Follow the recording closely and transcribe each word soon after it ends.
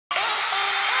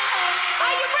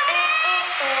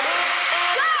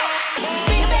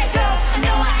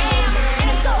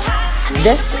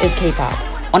This is K-pop,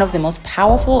 one of the most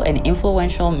powerful and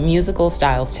influential musical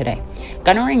styles today,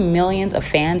 garnering millions of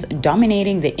fans,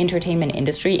 dominating the entertainment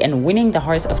industry and winning the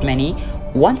hearts of many.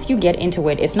 Once you get into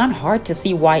it, it's not hard to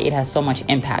see why it has so much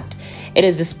impact. It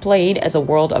is displayed as a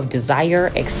world of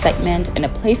desire, excitement, and a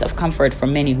place of comfort for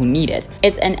many who need it.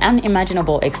 It's an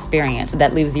unimaginable experience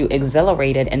that leaves you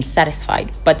exhilarated and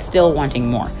satisfied, but still wanting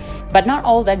more. But not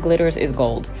all that glitters is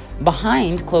gold.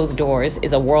 Behind closed doors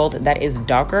is a world that is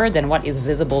darker than what is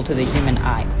visible to the human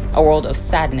eye. A world of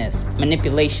sadness,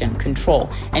 manipulation, control,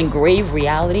 and grave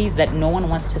realities that no one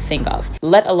wants to think of,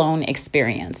 let alone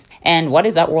experience. And what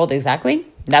is that world exactly?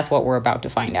 That's what we're about to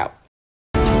find out.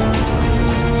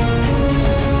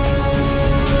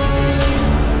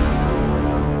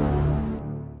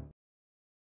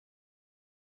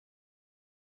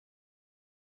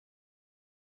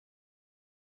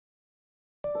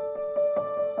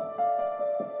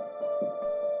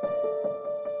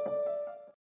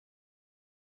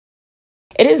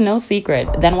 It is no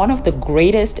secret that one of the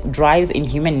greatest drives in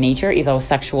human nature is our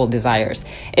sexual desires.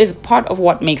 It is part of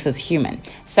what makes us human.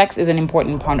 Sex is an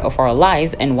important part of our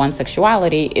lives, and one's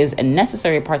sexuality is a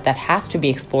necessary part that has to be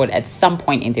explored at some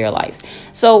point in their lives.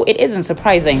 So it isn't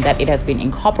surprising that it has been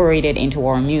incorporated into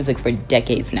our music for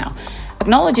decades now.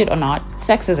 Acknowledge it or not,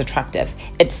 sex is attractive.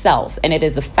 It sells, and it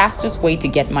is the fastest way to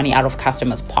get money out of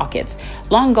customers' pockets.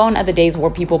 Long gone are the days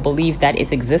where people believed that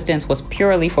its existence was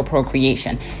purely for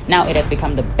procreation. Now it has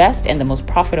become the best and the most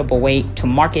profitable way to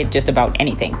market just about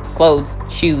anything. Clothes,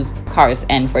 shoes, cars,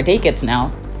 and for decades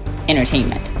now,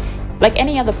 entertainment. Like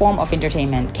any other form of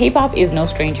entertainment, K-pop is no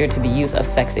stranger to the use of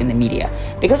sex in the media.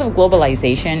 Because of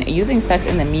globalization, using sex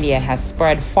in the media has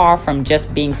spread far from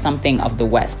just being something of the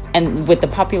West. And with the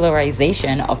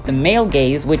popularization of the male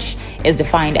gaze, which is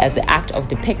defined as the act of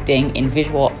depicting in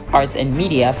visual arts and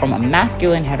media from a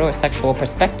masculine heterosexual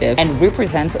perspective and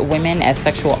represents women as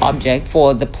sexual objects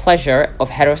for the pleasure of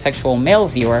heterosexual male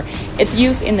viewer, its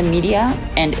use in the media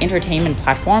and entertainment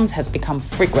platforms has become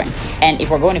frequent. And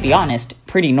if we're going to be honest,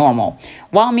 pretty normal.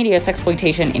 While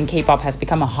Mediasexploitation in K-pop has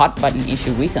become a hot button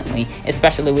issue recently,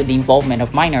 especially with the involvement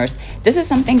of minors, this is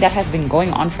something that has been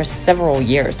going on for several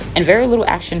years, and very little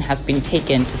action has been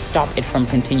taken to stop it from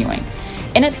continuing.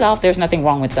 In itself, there's nothing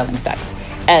wrong with selling sex.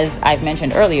 As I've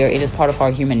mentioned earlier, it is part of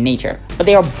our human nature, but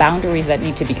there are boundaries that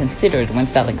need to be considered when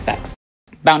selling sex.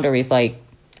 Boundaries like,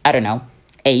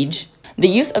 age. The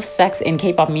use of sex in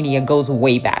K-pop media goes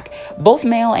way back. Both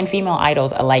male and female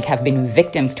idols alike have been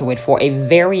victims to it for a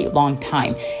very long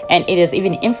time, and it has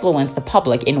even influenced the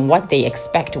public in what they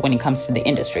expect when it comes to the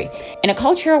industry. In a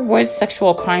culture where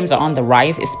sexual crimes are on the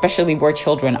rise, especially where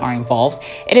children are involved,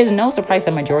 it is no surprise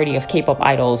the majority of K-pop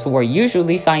idols who are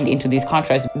usually signed into these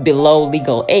contracts below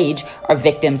legal age are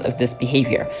victims of this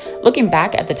behavior. Looking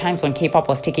back at the times when K-pop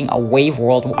was taking a wave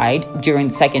worldwide during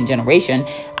the second generation,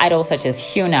 idols such as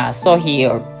Hyuna, Sohee,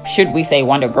 or should we say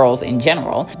Wonder Girls in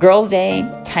general, Girls' Day,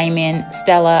 Taemin,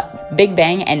 Stella, Big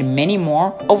Bang, and many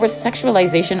more,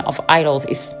 over-sexualization of idols,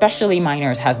 especially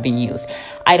minors, has been used.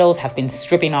 Idols have been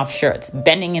stripping off shirts,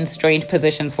 bending in strange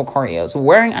positions for choreos,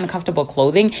 wearing uncomfortable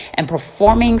clothing, and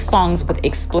performing songs with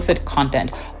explicit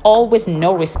content, all with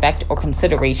no respect or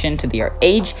consideration to their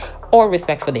age or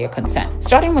respect for their consent.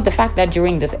 Starting with the fact that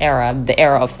during this era, the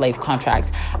era of slave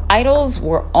contracts, idols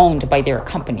were owned by their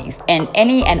companies, and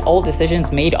any and all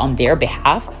decisions made on their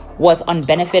behalf was on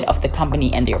benefit of the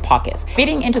company and their pockets.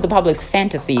 Feeding into the public's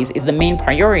fantasies is the main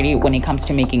priority when it comes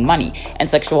to making money, and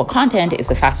sexual content is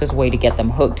the fastest way to get them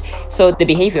hooked. So the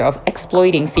behavior of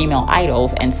exploiting female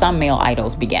idols and some male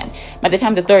idols began. By the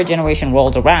time the third generation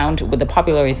rolled around, with the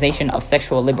popularization of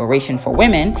sexual liberation for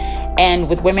women, and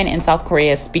with women in South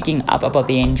Korea speaking up about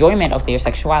the enjoyment of their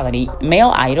sexuality,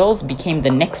 male idols became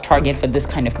the next target for this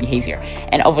kind of behavior,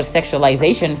 and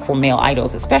over-sexualization for male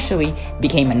idols especially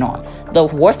became a norm. The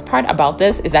worst part about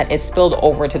this is that it spilled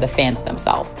over to the fans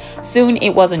themselves. Soon, it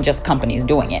wasn't just companies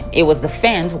doing it. It was the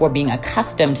fans who were being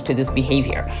accustomed to this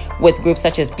behavior, with groups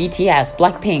such as BTS,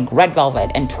 Blackpink, Red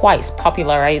Velvet, and Twice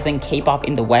popularizing K-pop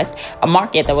in the West, a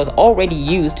market that was already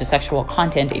used to sexual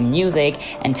content in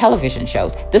music and television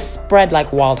shows. This spread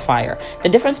like wildfire. The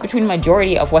difference between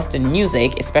majority of Western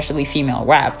music, especially female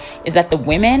rap, is that the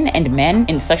women and men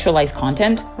in sexualized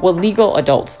content were legal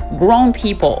adults, grown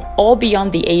people, all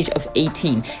beyond the age of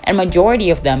 18, and majority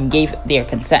of them gave their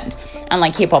consent.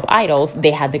 Unlike K-pop idols,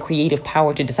 they had the creative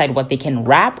power to decide what they can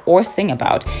rap or sing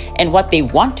about, and what they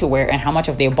want to wear and how much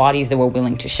of their bodies they were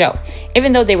willing to show.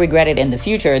 Even though they regret it in the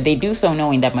future, they do so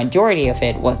knowing that majority of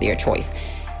it was their choice.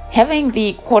 Having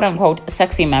the quote-unquote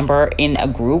sexy member in a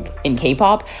group in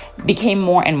K-pop became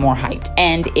more and more hyped,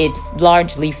 and it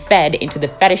largely fed into the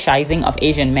fetishizing of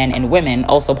Asian men and women,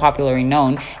 also popularly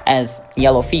known as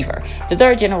yellow fever. The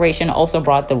third generation also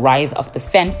brought the rise of the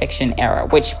fan fiction era,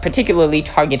 which particularly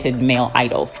targeted male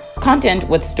idols. Content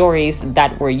with stories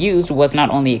that were used was not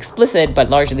only explicit but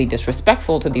largely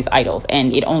disrespectful to these idols,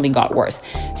 and it only got worse.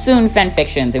 Soon, fan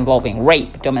fictions involving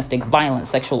rape, domestic violence,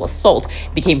 sexual assault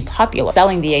became popular,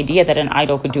 selling the idea that an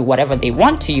idol could do whatever they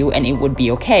want to you and it would be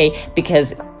okay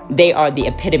because they are the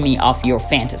epitome of your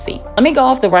fantasy. Let me go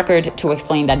off the record to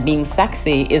explain that being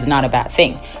sexy is not a bad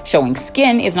thing. Showing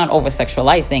skin is not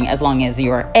over-sexualizing as long as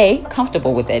you're A,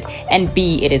 comfortable with it, and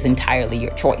B, it is entirely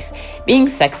your choice. Being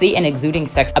sexy and exuding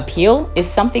sex appeal is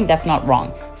something that's not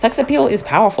wrong. Sex appeal is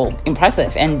powerful,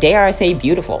 impressive, and dare I say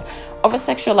beautiful.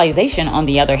 Over-sexualization, on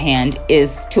the other hand,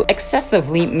 is to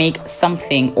excessively make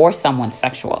something or someone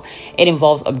sexual. It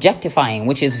involves objectifying,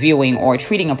 which is viewing or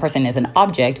treating a person as an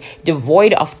object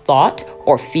devoid of thought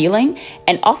or feeling,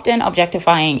 and often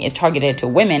objectifying is targeted to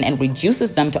women and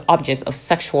reduces them to objects of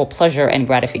sexual pleasure and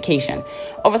gratification.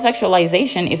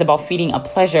 Over-sexualization is about feeding a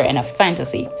pleasure and a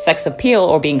fantasy. Sex appeal,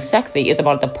 or being sexy, is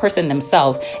about the person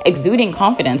themselves exuding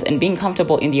confidence and being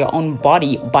comfortable in their own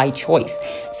body by choice.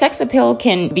 Sex appeal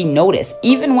can be noticed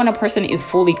even when a person is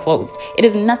fully clothed. It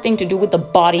has nothing to do with the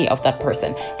body of that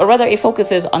person, but rather it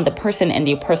focuses on the person and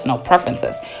their personal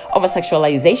preferences.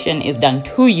 Over-sexualization is done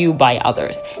to you by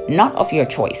others, not of your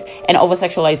choice. And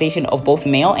over-sexualization of both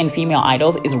male and female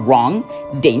idols is wrong,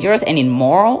 dangerous, and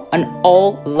immoral on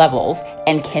all levels,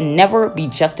 and can never be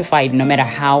justified no matter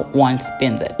how one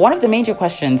spins it. One of the major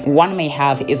questions one may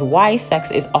have is why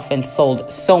sex is often sold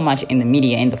so much in the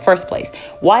media in the first place.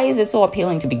 Why is it so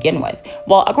appealing to begin with?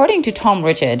 Well, according to Tom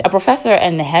Richard, a professor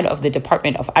and the head of the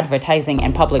Department of Advertising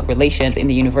and Public Relations in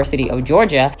the University of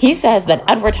Georgia, he says that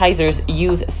advertisers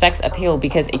use sex appeal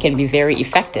because it can be very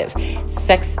effective.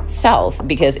 Sex sells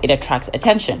because it attracts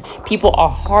attention. People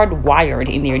are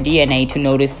hardwired in their DNA to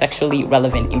notice sexually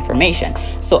relevant information.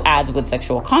 So ads with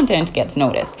sexual content gets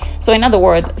noticed. So in other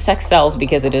words, sex sells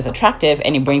because it is attractive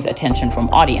and it brings attention from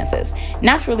audiences.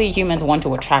 Naturally, humans want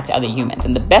to attract other humans,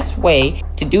 and the best way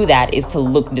to do that is to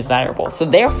look desirable. So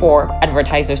therefore,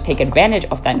 advertisers take advantage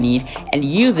of that need and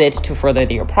use it to further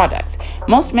their products.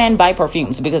 Most men buy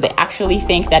perfumes because they actually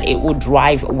think that it would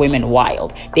drive women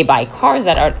wild. They buy cars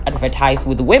that are advertised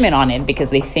with women on it because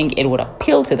they think it would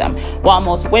appeal to them, while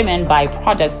most women buy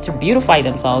products to beautify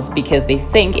themselves because they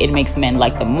think it makes men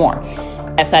like them more.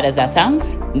 As sad as that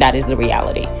sounds, that is the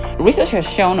reality. Research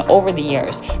has shown over the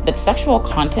years that sexual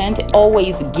content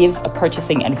always gives a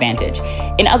purchasing advantage.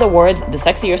 In other words, the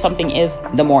sexier something is,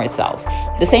 the more it sells.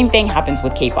 The same thing happens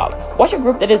with K-pop. Watch a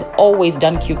group that has always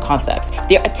done cute concepts.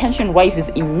 Their attention rises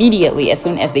immediately as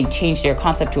soon as they change their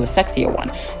concept to a sexier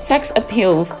one. Sex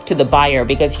appeals to the buyer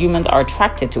because humans are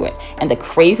attracted to it. And the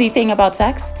crazy thing about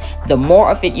sex, the more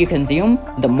of it you consume,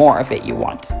 the more of it you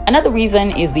want. Another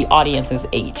reason is the audience's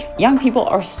age. Young people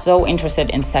are so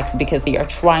interested in sex because they are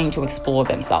trying to explore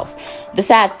themselves. The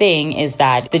sad thing is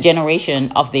that the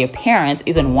generation of their parents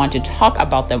isn't one to talk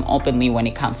about them openly when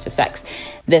it comes to sex.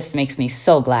 This makes me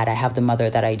so glad I have the mother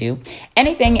that I do.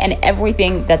 Anything and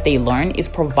everything that they learn is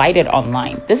provided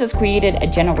online. This has created a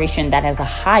generation that has a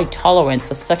high tolerance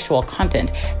for sexual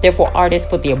content. Therefore, artists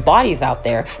put their bodies out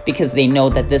there because they know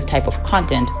that this type of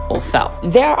content will sell.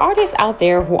 There are artists out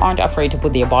there who aren't afraid to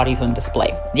put their bodies on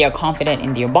display. They are confident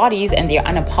in their bodies and they're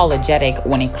unapologetic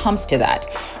when it comes to that.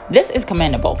 This is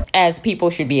commendable, as people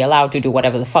should be allowed to do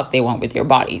whatever the fuck they want with their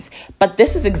bodies. But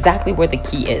this is exactly where the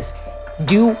key is.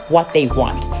 Do what they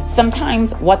want.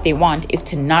 Sometimes what they want is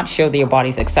to not show their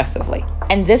bodies excessively.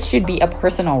 And this should be a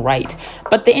personal right.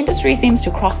 But the industry seems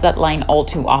to cross that line all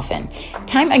too often.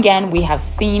 Time again, we have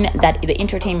seen that the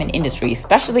entertainment industry,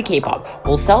 especially K-pop,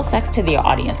 will sell sex to their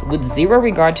audience with zero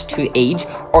regard to age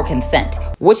or consent,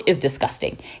 which is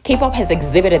disgusting. K-pop has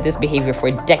exhibited this behavior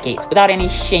for decades without any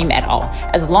shame at all.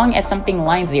 As long as something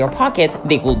lines their pockets,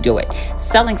 they will do it.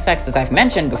 Selling sex, as I've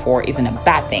mentioned before, isn't a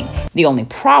bad thing. The only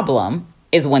problem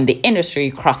is when the industry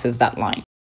crosses that line.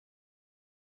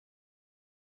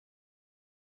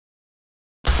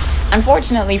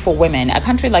 Unfortunately for women, a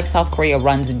country like South Korea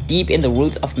runs deep in the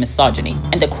roots of misogyny.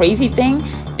 And the crazy thing,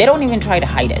 they don't even try to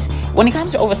hide it. When it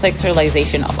comes to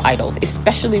over-sexualization of idols,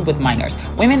 especially with minors,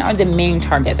 women are the main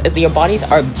targets as their bodies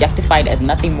are objectified as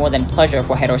nothing more than pleasure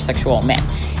for heterosexual men.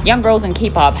 Young girls in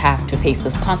K-pop have to face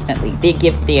this constantly. They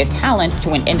give their talent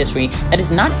to an industry that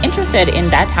is not interested in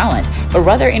that talent, but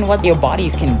rather in what their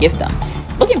bodies can give them.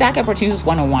 Looking back at Produce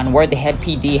 101, where the head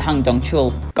PD Hang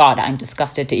Dong-chul, God, I'm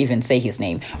disgusted to even say his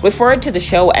name, referred to the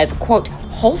show as, quote,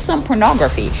 wholesome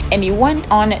pornography, and he went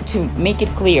on to make it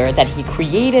clear that he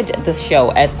created the show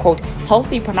as, quote,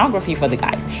 healthy pornography for the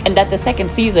guys, and that the second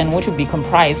season, which would be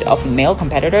comprised of male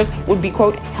competitors, would be,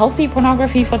 quote, healthy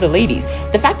pornography for the ladies.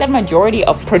 The fact that majority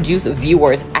of Produce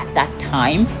viewers at that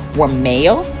time were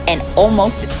male and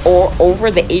almost or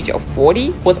over the age of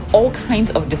 40 was all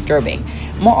kinds of disturbing.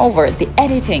 Moreover, the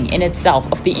editing in itself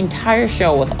of the entire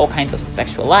show was all kinds of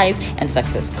sexualized and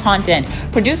sexist content.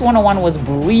 Produce 101 was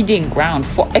breeding ground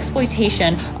for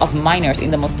exploitation of minors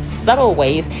in the most subtle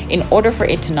ways in order for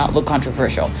it to not look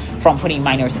controversial. From putting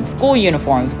minors in school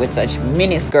uniforms with such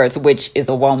miniskirts, which is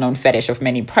a well-known fetish of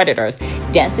many predators,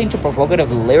 dancing to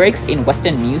provocative lyrics in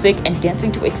Western music, and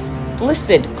dancing to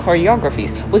explicit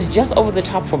choreographies was just over the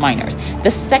top for minors. The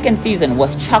second season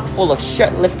was chock full of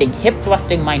shirt-lifting,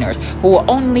 hip-thrusting minors who were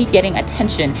only getting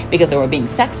attention because they were being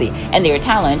sexy, and their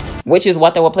talent, which is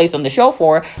what they were placed on the show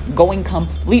for, going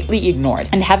completely ignored.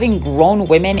 And having grown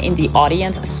women in the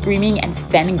audience screaming and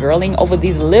fangirling over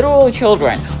these literal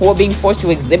children who were being forced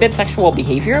to exhibit sexual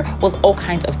behavior was all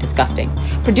kinds of disgusting.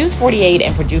 Produce 48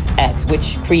 and Produce X,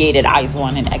 which created Eyes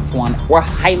 1 and X1, were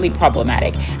highly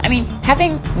problematic. I mean,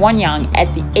 having Won Young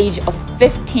at the age of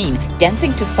 15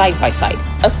 dancing to Side by Side,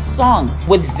 a song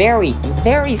with very,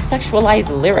 very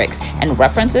sexualized lyrics and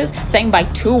references sang by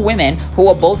two women who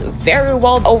were both very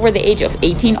well over the age of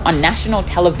 18 on national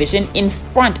television in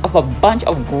front of a bunch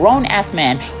of grown-ass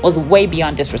men was way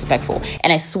beyond disrespectful.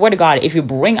 And I swear to God, if you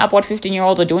bring up what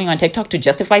 15-year-olds are doing on TikTok to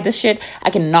justify this shit, I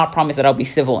cannot promise that I'll be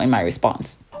civil in my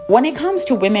response. When it comes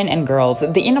to women and girls,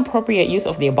 the inappropriate use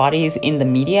of their bodies in the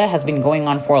media has been going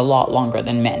on for a lot longer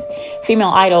than men. Female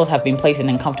idols have been placed in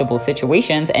uncomfortable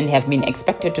situations and have been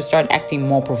expected to start acting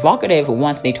more provocative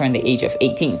once they turn the age of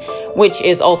 18, which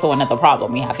is also another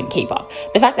problem we have in K-pop.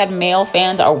 The fact that male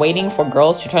fans are waiting for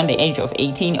girls to turn the age of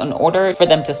 18 in order for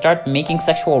them to start making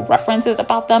sexual references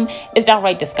about them is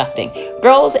downright disgusting.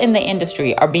 Girls in the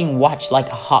industry are being watched like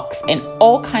hawks, and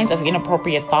all kinds of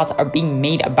inappropriate thoughts are being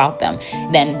made about them.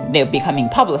 Then they're becoming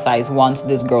publicized once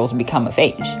these girls become of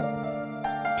age.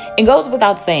 It goes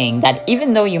without saying that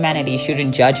even though humanity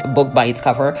shouldn't judge a book by its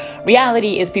cover,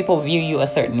 reality is people view you a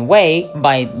certain way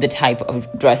by the type of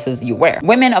dresses you wear.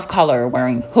 Women of color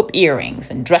wearing hoop earrings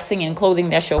and dressing in clothing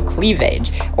that show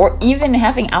cleavage, or even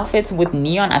having outfits with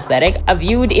neon aesthetic, are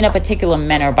viewed in a particular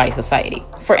manner by society.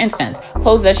 For instance,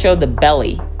 clothes that show the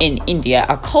belly in India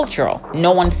are cultural.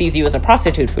 No one sees you as a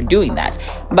prostitute for doing that.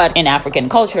 But in African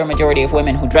culture, a majority of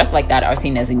women who dress like that are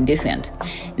seen as indecent.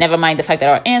 Never mind the fact that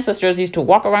our ancestors used to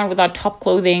walk around without top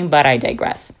clothing, but I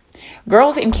digress.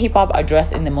 Girls in K-pop are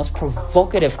dressed in the most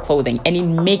provocative clothing, and it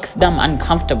makes them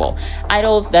uncomfortable.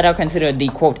 Idols that are considered the,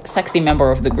 quote, sexy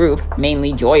member of the group,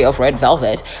 mainly Joy of Red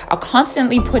Velvet, are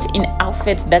constantly put in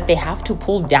outfits that they have to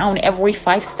pull down every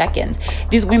 5 seconds.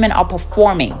 These women are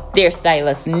performing. Their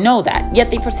stylists know that, yet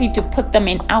they proceed to put them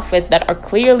in outfits that are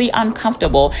clearly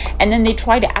uncomfortable, and then they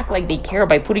try to act like they care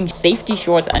by putting safety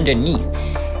shorts underneath.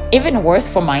 Even worse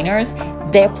for minors,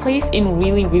 they're placed in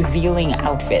really revealing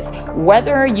outfits.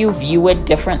 Whether you view it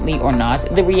differently or not,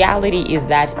 the reality is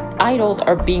that idols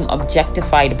are being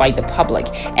objectified by the public,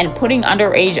 and putting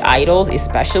underage idols,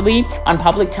 especially on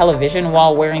public television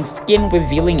while wearing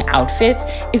skin-revealing outfits,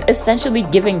 is essentially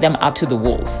giving them out to the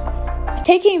wolves.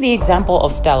 Taking the example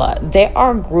of Stella, there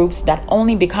are groups that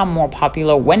only become more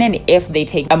popular when and if they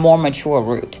take a more mature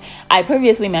route. I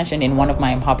previously mentioned in one of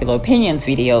my unpopular opinions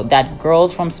video that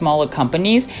girls from smaller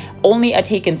companies only are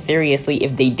taken seriously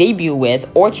if they debut with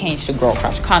or change to girl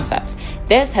crush concepts.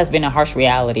 This has been a harsh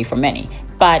reality for many.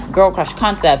 But girl crush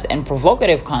concepts and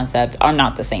provocative concepts are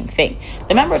not the same thing.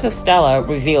 The members of Stella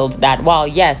revealed that while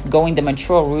yes, going the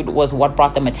mature route was what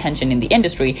brought them attention in the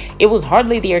industry, it was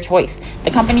hardly their choice. The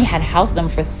company had housed them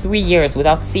for 3 years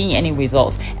without seeing any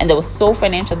results, and they were so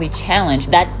financially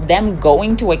challenged that them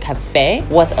going to a cafe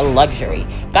was a luxury.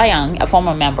 Gayang, a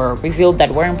former member, revealed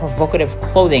that wearing provocative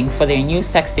clothing for their new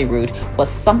sexy route was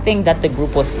something that the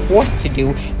group was forced to do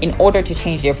in order to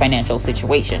change their financial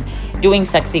situation. Doing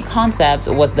sexy concepts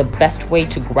was the best way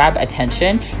to grab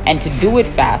attention and to do it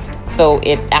fast, so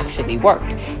it actually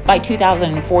worked. By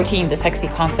 2014, the sexy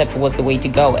concept was the way to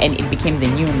go, and it became the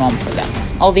new norm for them.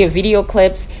 All their video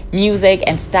clips, music,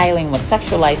 and styling was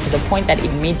sexualized to the point that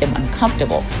it made them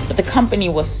uncomfortable, but the company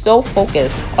was so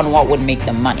focused on what would make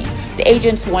them money. The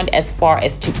agents went as far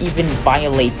as to even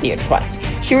violate their trust.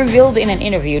 She revealed in an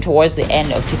interview towards the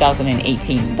end of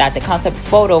 2018 that the concept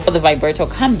photo for the Vibrato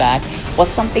comeback was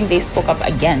something they spoke up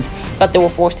against, but they were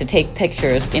forced to take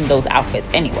pictures in those outfits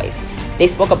anyways. They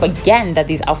spoke up again that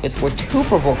these outfits were too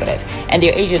provocative, and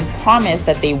their agent promised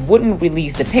that they wouldn't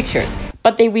release the pictures,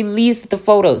 but they released the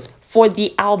photos for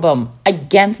the album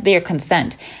against their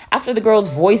consent. After the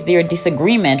girls voiced their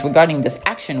disagreement regarding this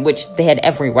action, which they had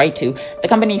every right to, the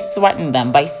company threatened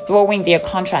them by throwing their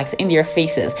contracts in their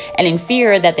faces, and in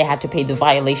fear that they had to pay the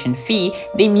violation fee,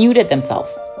 they muted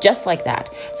themselves. Just like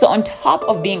that. So on top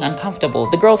of being uncomfortable,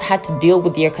 the girls had to deal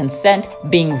with their consent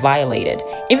being violated.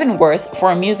 Even worse,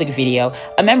 for a music video,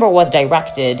 a member was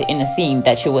directed in a scene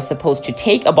that she was supposed to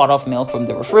take a bottle of milk from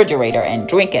the refrigerator and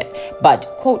drink it, but,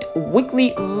 quote,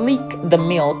 weakly leak the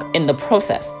milk in the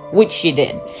process, which she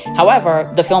did.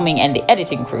 However, the filming and the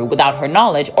editing crew, without her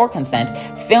knowledge or consent,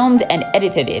 filmed and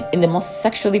edited it in the most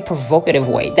sexually provocative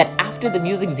way that after the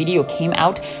music video came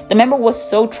out, the member was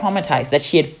so traumatized that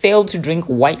she had failed to drink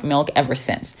white milk ever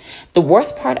since. The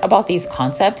worst part about these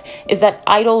concepts is that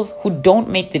idols who don't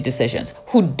make the decisions,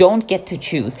 who don't get to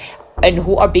choose, and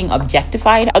who are being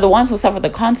objectified are the ones who suffer the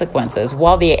consequences,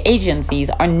 while their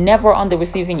agencies are never on the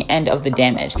receiving end of the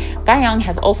damage. Gayoung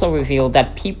has also revealed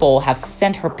that people have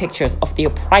sent her pictures of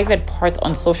their private parts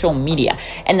on social media,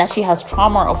 and that she has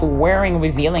trauma of wearing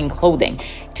revealing clothing.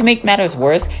 To make matters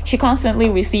worse, she constantly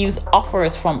receives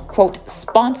offers from, quote,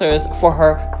 sponsors for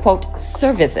her, quote,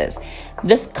 services.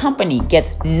 This company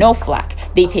gets no flack.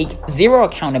 They take zero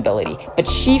accountability, but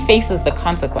she faces the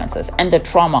consequences and the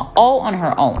trauma all on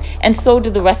her own, and so do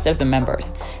the rest of the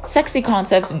members. Sexy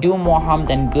concepts do more harm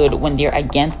than good when they're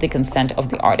against the consent of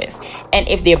the artist, and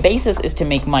if their basis is to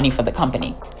make money for the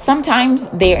company. Sometimes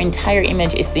their entire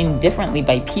image is seen differently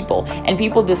by people, and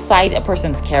people decide a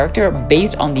person's character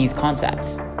based on these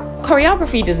concepts.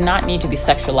 Choreography does not need to be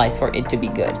sexualized for it to be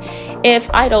good. If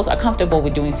idols are comfortable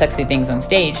with doing sexy things on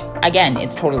stage, again,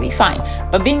 it's totally fine.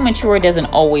 But being mature doesn't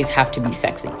always have to be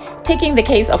sexy. Taking the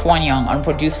case of Wonyoung on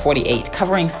Produce 48,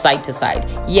 covering Side to Side,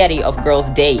 Yeti of Girls'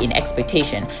 Day in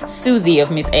Expectation, Suzy of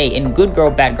Miss A in Good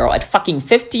Girl Bad Girl at fucking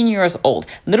 15 years old,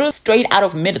 literally straight out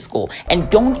of middle school, and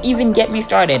don't even get me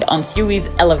started on Suey's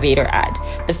elevator ad.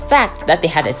 The fact that they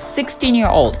had a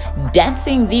 16-year-old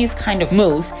dancing these kind of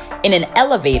moves in an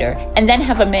elevator and then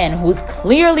have a man who's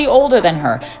clearly older than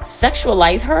her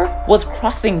sexualize her was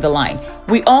crossing the line.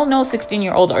 We all know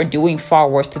 16-year-olds are doing far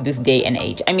worse to this day and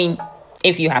age. I mean,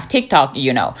 if you have TikTok,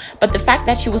 you know. But the fact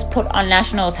that she was put on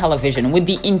national television with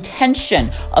the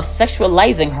intention of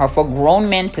sexualizing her for grown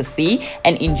men to see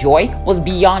and enjoy was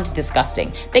beyond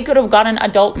disgusting. They could have gotten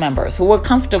adult members who were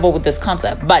comfortable with this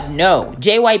concept, but no,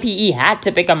 JYPE had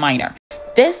to pick a minor.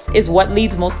 This is what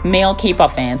leads most male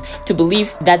K-pop fans to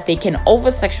believe that they can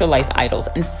over-sexualize idols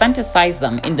and fantasize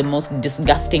them in the most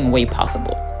disgusting way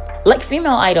possible. Like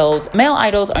female idols, male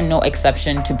idols are no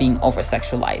exception to being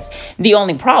over-sexualized. The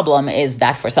only problem is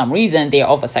that for some reason, their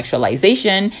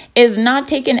over-sexualization is not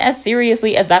taken as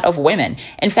seriously as that of women.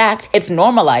 In fact, it's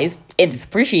normalized, it's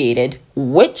appreciated,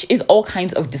 which is all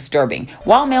kinds of disturbing.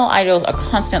 While male idols are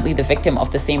constantly the victim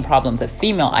of the same problems of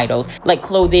female idols, like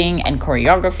clothing and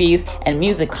choreographies and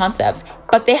music concepts,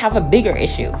 but they have a bigger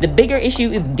issue. The bigger issue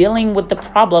is dealing with the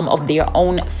problem of their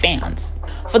own fans.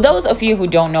 For those of you who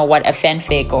don't know what a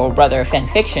fanfic or rather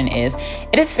fanfiction is,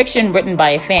 it is fiction written by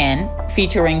a fan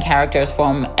featuring characters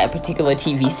from a particular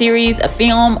TV series, a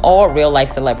film, or real-life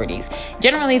celebrities.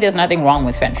 Generally, there's nothing wrong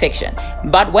with fanfiction,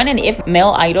 but when and if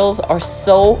male idols are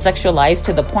so sexualized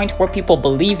to the point where people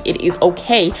believe it is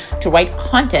okay to write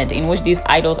content in which these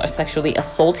idols are sexually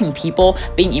assaulting people,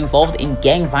 being involved in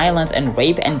gang violence and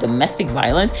rape and domestic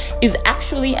violence, is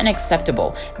actually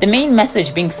unacceptable. The main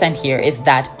message being sent here is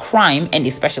that crime, and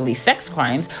especially sex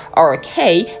crimes, are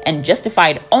okay and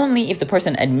justified only if the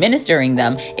person administering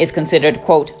them is considered,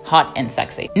 quote, hot and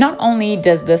sexy. Not only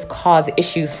does this cause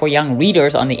issues for young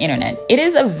readers on the internet, it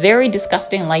is a very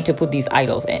disgusting light to put these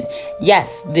idols in.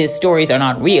 Yes, these stories are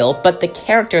not real, but the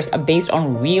characters are based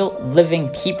on real living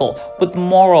people with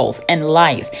morals and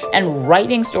lives, and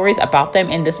writing stories about them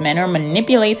in this manner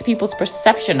manipulates people's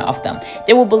perception of them.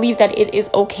 They will believe that it is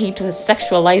okay to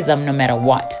sexualize them no matter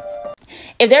what.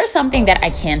 If there's something that I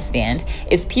can't stand,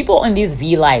 is people in these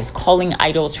V-Lives calling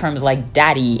idols terms like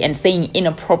daddy and saying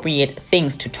inappropriate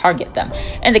things to target them.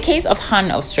 In the case of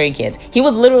Han of Stray Kids, he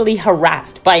was literally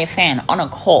harassed by a fan on a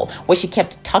call where she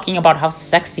kept talking about how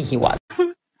sexy he was.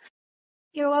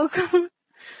 You're welcome.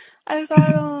 I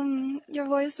thought your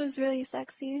voice was really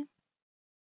sexy.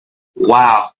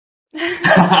 Wow.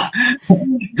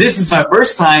 This is my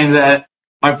first time that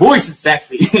my voice is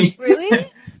sexy.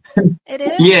 Really? It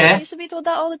is? Yeah. You should be told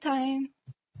that all the time.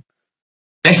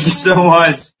 Thank you so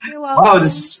much. You're welcome. Wow,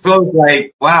 this feels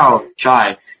like, wow,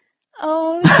 shy.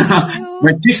 Oh, thank you.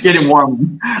 My cheeks getting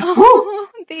warm. Oh,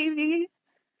 baby.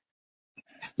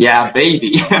 Yeah,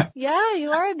 baby. Yeah,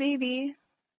 you are a baby.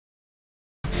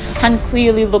 Han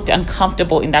clearly looked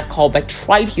uncomfortable in that call but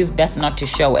tried his best not to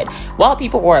show it. While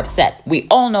people were upset, we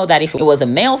all know that if it was a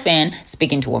male fan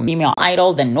speaking to a female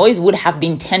idol, the noise would have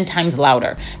been 10 times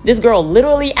louder. This girl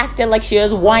literally acted like she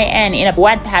was YN in a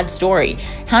Wattpad story.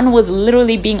 Han was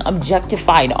literally being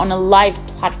objectified on a live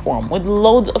platform with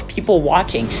loads of people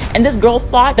watching, and this girl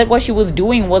thought that what she was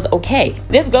doing was okay.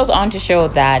 This goes on to show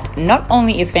that not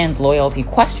only is fans' loyalty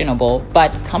questionable,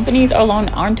 but companies alone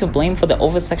aren't to blame for the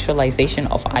over-sexualization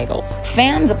of idols.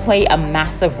 Fans play a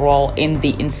massive role in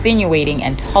the insinuating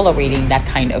and tolerating that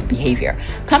kind of behavior.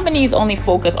 Companies only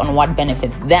focus on what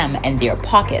benefits them and their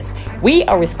pockets. We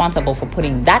are responsible for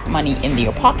putting that money in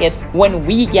their pockets when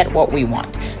we get what we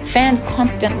want. Fans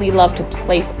constantly love to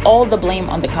place all the blame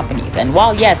on the companies, and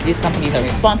while yes, these companies are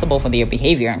responsible for their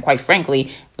behavior, and quite frankly,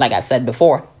 like I've said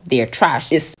before, they're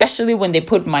trash, especially when they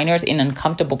put minors in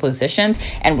uncomfortable positions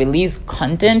and release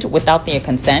content without their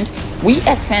consent. We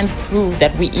as fans prove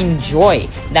that we enjoy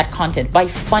that content by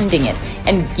funding it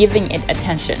and giving it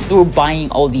attention through buying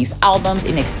all these albums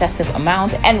in excessive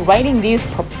amounts and writing these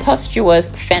preposterous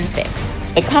fanfics.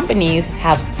 The companies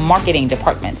have marketing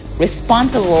departments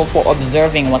responsible for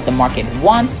observing what the market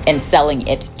wants and selling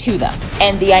it to them.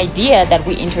 And the idea that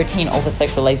we entertain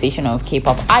over-sexualization of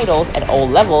K-pop idols at all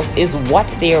levels is what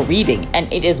they are reading,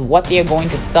 and it is what they are going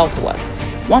to sell to us.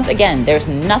 Once again, there's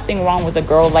nothing wrong with a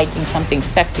girl liking something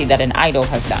sexy that an idol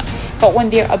has done. But when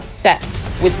they're obsessed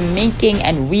with making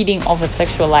and reading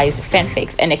over-sexualized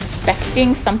fanfics and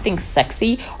expecting something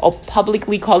sexy or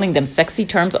publicly calling them sexy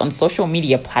terms on social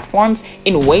media platforms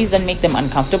in ways that make them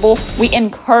uncomfortable, we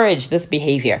encourage this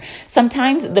behavior.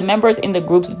 Sometimes the members in the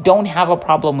groups don't have a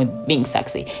problem with being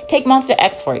sexy. Take Monster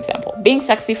X, for example. Being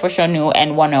sexy for Shonu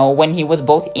and Wano when he was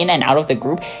both in and out of the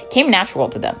group came natural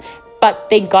to them.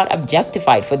 But they got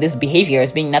objectified for this behavior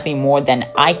as being nothing more than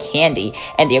eye candy,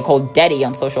 and they're called daddy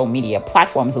on social media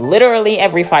platforms literally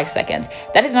every 5 seconds.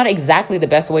 That is not exactly the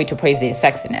best way to praise their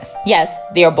sexiness. Yes,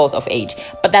 they are both of age,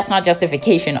 but that's not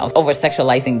justification of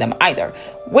over-sexualizing them either.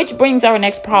 Which brings our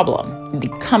next problem, the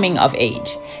coming of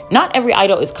age. Not every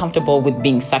idol is comfortable with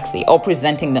being sexy or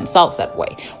presenting themselves that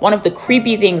way. One of the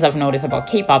creepy things I've noticed about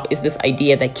K-pop is this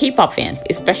idea that K-pop fans,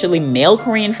 especially male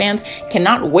Korean fans,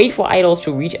 cannot wait for idols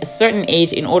to reach a certain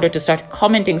age in order to start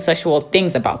commenting sexual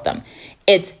things about them.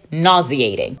 It's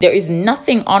nauseating. There is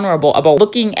nothing honorable about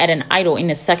looking at an idol in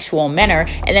a sexual manner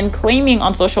and then claiming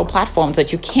on social platforms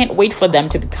that you can't wait for them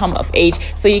to become of age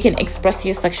so you can express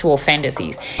your sexual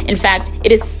fantasies. In fact,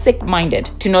 it is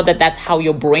sick-minded to know that that's how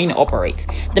your brain operates.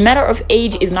 The matter of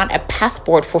age is not a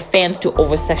passport for fans to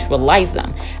over-sexualize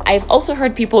them. I have also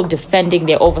heard people defending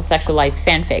their over-sexualized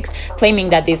fanfics, claiming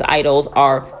that these idols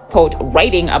are quote,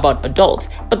 writing about adults.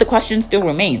 But the question still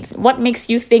remains, what makes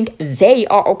you think they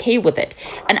are okay with it?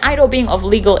 An idol being of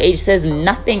legal age says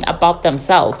nothing about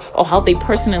themselves or how they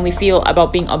personally feel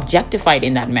about being objectified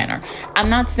in that manner. I'm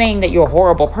not saying that you're a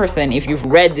horrible person if you've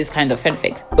read this kind of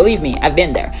fanfics. Believe me, I've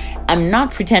been there. I'm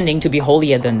not pretending to be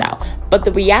holier than thou. But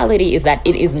the reality is that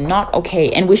it is not okay,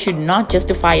 and we should not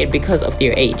justify it because of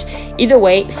their age. Either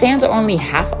way, fans are only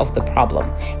half of the problem.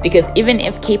 Because even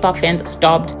if K-pop fans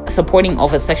stopped supporting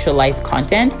over-sexualized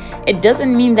content, it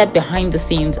doesn't mean that behind the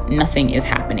scenes nothing is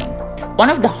happening. One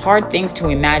of the hard things to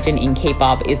imagine in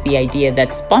K-pop is the idea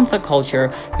that sponsor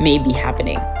culture may be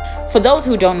happening. For those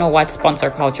who don't know what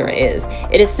sponsor culture is,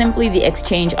 it is simply the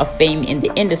exchange of fame in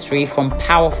the industry from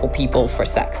powerful people for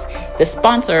sex. The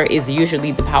sponsor is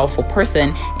usually the powerful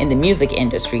person in the music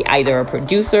industry, either a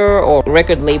producer or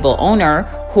record label owner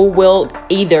who will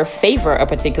either favor a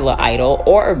particular idol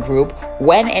or a group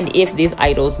when and if these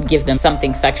idols give them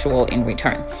something sexual in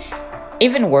return.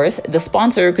 Even worse, the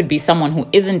sponsor could be someone who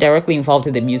isn't directly involved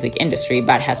in the music industry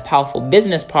but has powerful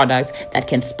business products that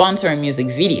can sponsor music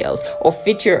videos or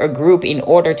feature a group in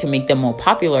order to make them more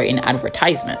popular in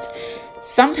advertisements.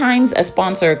 Sometimes a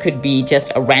sponsor could be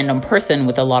just a random person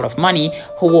with a lot of money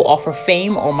who will offer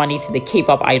fame or money to the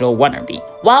K-pop idol wannabe.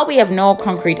 While we have no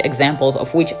concrete examples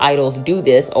of which idols do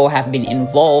this or have been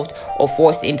involved or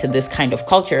forced into this kind of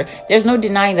culture, there's no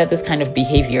denying that this kind of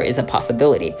behavior is a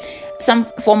possibility. Some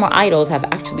former idols have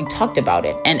actually talked about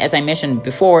it, and as I mentioned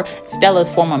before,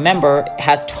 Stella's former member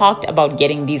has talked about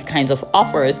getting these kinds of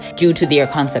offers due to their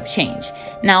concept change.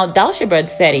 Now, Dalshabad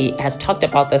Seti has talked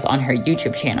about this on her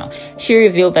YouTube channel. She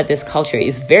revealed that this culture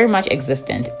is very much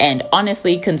existent, and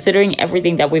honestly, considering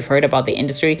everything that we've heard about the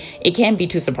industry, it can't be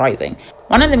too surprising.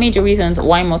 One of the major reasons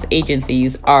why most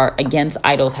agencies are against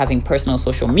idols having personal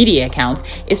social media accounts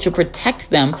is to protect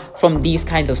them from these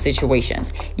kinds of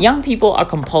situations. Young people are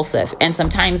compulsive, and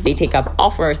sometimes they take up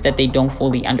offers that they don't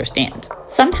fully understand.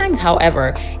 Sometimes,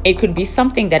 however, it could be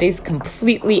something that is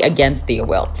completely against their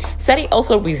will. Seti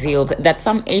also revealed that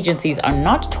some agencies are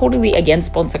not totally against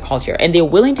sponsor culture and they're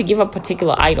willing to give up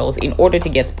particular idols in order to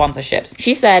get sponsorships.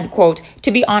 She said, quote,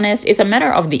 "To be honest, it's a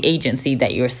matter of the agency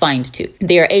that you're signed to.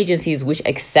 There are agencies which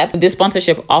accept the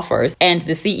sponsorship offers and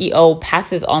the CEO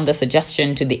passes on the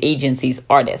suggestion to the agency's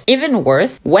artists. Even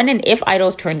worse, when and if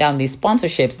idols turn down these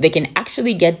sponsorships, they can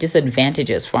actually get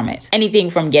disadvantages from it. Anything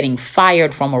from getting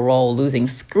fired from a role, losing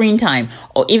screen time,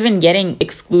 or even getting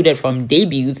excluded from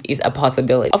debuts is a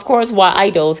possibility. Of course, while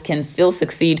idols can still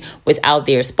succeed without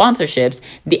their sponsorships,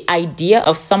 the idea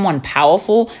of someone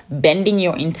powerful bending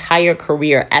your entire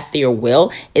career at their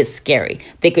will is scary.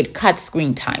 They could cut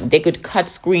screen time, they could cut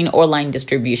screen or line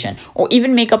distribution, or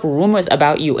even make up rumors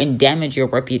about you and damage your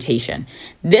reputation.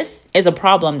 This is a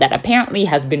problem that apparently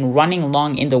has been running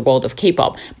long in the world of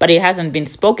K-pop, but it hasn't been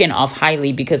spoken of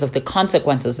highly because of the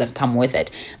consequences that come with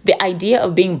it. The idea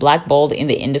of being blackballed in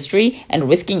the industry and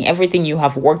risking everything you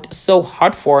have worked so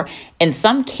hard for, in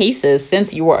some cases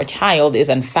since you were a child, is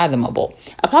unfathomable.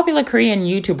 A popular Korean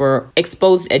YouTuber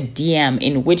exposed a DM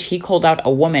in which he called out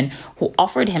a woman who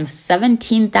offered him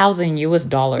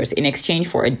 $17,000 in exchange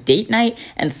for a date night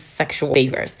and sexual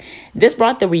favors. This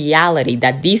brought the reality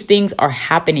that these things are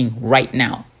happening right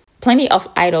now. Plenty of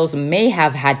idols may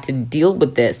have had to deal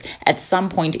with this at some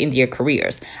point in their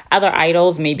careers. Other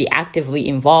idols may be actively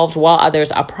involved, while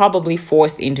others are probably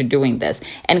forced into doing this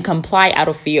and comply out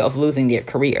of fear of losing their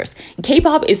careers.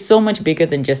 K-pop is so much bigger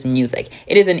than just music.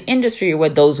 It is an industry where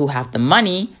those who have the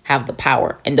money have the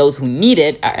power, and those who need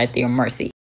it are at their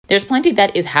mercy. There's plenty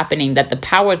that is happening that the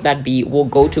powers that be will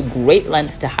go to great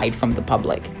lengths to hide from the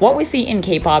public. What we see in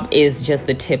K-pop is just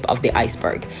the tip of the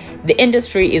iceberg. The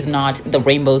industry is not the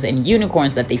rainbows and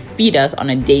unicorns that they feed us on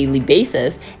a daily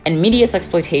basis, and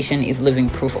Mediasexploitation is living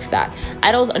proof of that.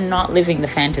 Idols are not living the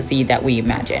fantasy that we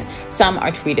imagine. Some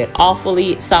are treated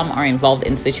awfully, some are involved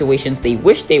in situations they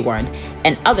wish they weren't,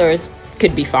 and others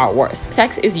could be far worse.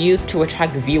 Sex is used to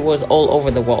attract viewers all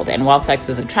over the world, and while sex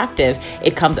is attractive,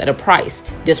 it comes at a price.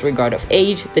 Disregard of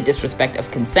age, the disrespect of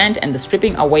consent, and the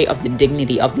stripping away of the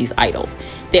dignity of these idols.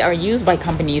 They are used by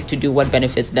companies to do what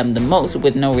benefits them the most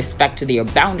with no respect to their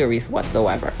boundaries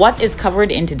whatsoever. What is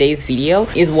covered in today's video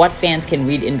is what fans can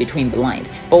read in between the lines,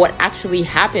 but what actually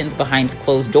happens behind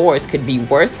closed doors could be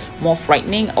worse, more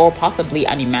frightening, or possibly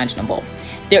unimaginable.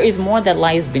 There is more that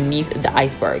lies beneath the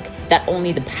iceberg that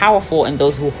only the powerful and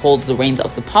those who hold the reins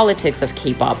of the politics of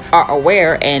K-pop are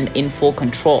aware and in full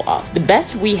control of. The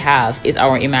best we have is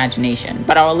our imagination,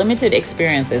 but our limited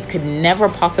experiences could never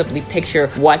possibly picture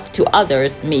what to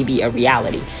others may be a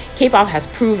reality. K-pop has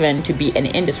proven to be an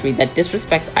industry that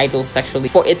disrespects idols sexually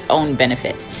for its own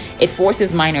benefit. It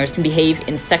forces minors to behave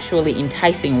in sexually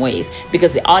enticing ways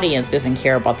because the audience doesn't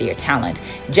care about their talent,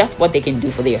 just what they can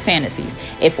do for their fantasies.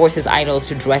 It forces idols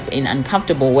to dress in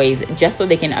uncomfortable ways just so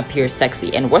they can appear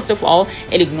sexy. And worst of all,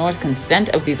 it ignores consent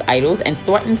of these idols and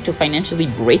threatens to financially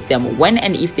break them when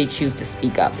and if they choose to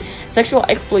speak up. Sexual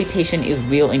exploitation is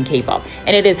real in K-pop,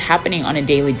 and it is happening on a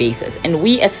daily basis. And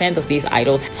we as fans of these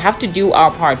idols have to do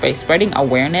our part by spreading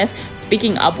awareness,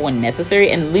 speaking up when necessary,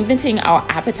 and limiting our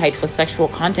appetite for sexual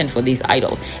content for these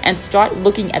idols, and start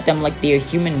looking at them like they're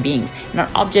human beings, not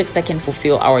objects that can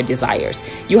fulfill our desires.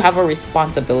 You have a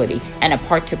responsibility and a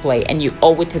part to play, and you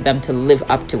owe it to them to live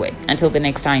up to it. Until the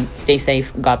next time, stay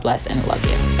safe, God bless, and I love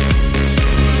you.